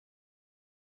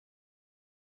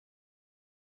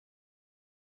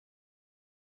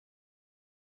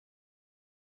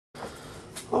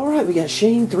Alright, we got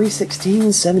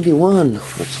Shane31671.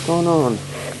 What's going on?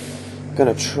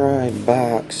 Gonna try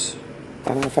box.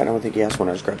 I don't know if I don't think he asked when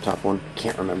I was grabbed top one.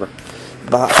 Can't remember.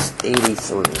 Box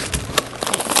 83.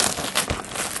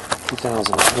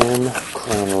 2010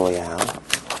 Crown Royale.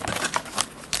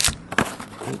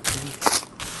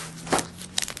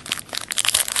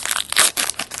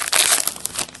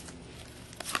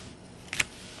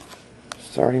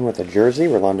 Starting with a jersey,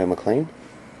 Rolando McClain.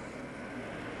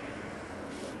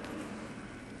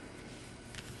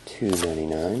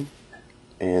 $2.99.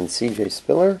 And CJ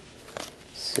Spiller,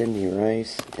 Sidney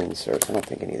Rice, inserts. I don't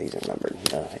think any of these are numbered.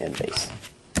 No, and base.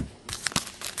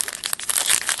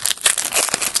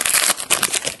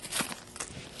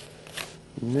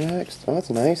 Next, oh, that's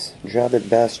nice.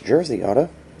 Jabed Bass jersey auto.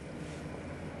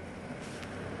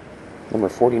 Number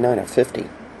 49/50.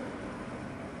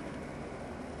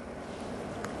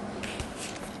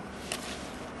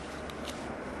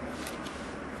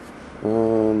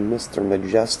 Mr.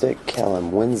 Majestic,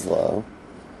 Callum Winslow,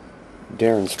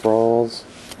 Darren Sproles,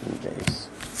 and base.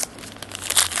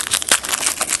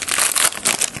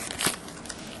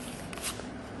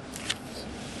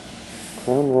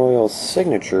 Crown Royal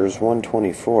Signatures,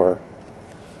 124.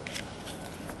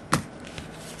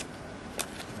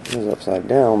 This is upside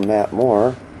down, Matt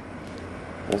Moore.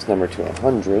 That's number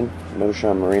 200.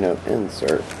 Noshan Marino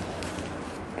insert.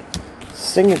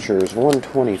 Signatures,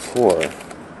 124.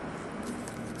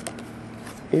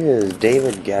 Is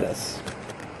David Geddes.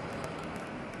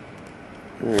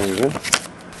 There we go.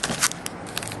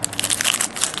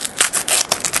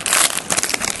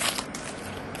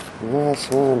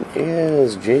 Last one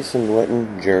is Jason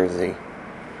Witten jersey.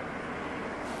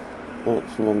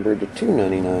 That's numbered to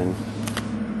 $2.99.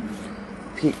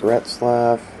 Pete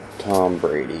Retzlaff, Tom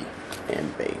Brady,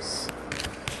 and base.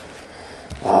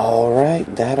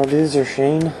 Alright, that'll do, Sir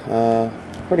Shane.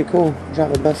 Pretty cool.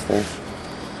 Job of best there.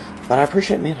 But I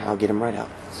appreciate it, man. I'll get him right out.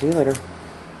 See you later.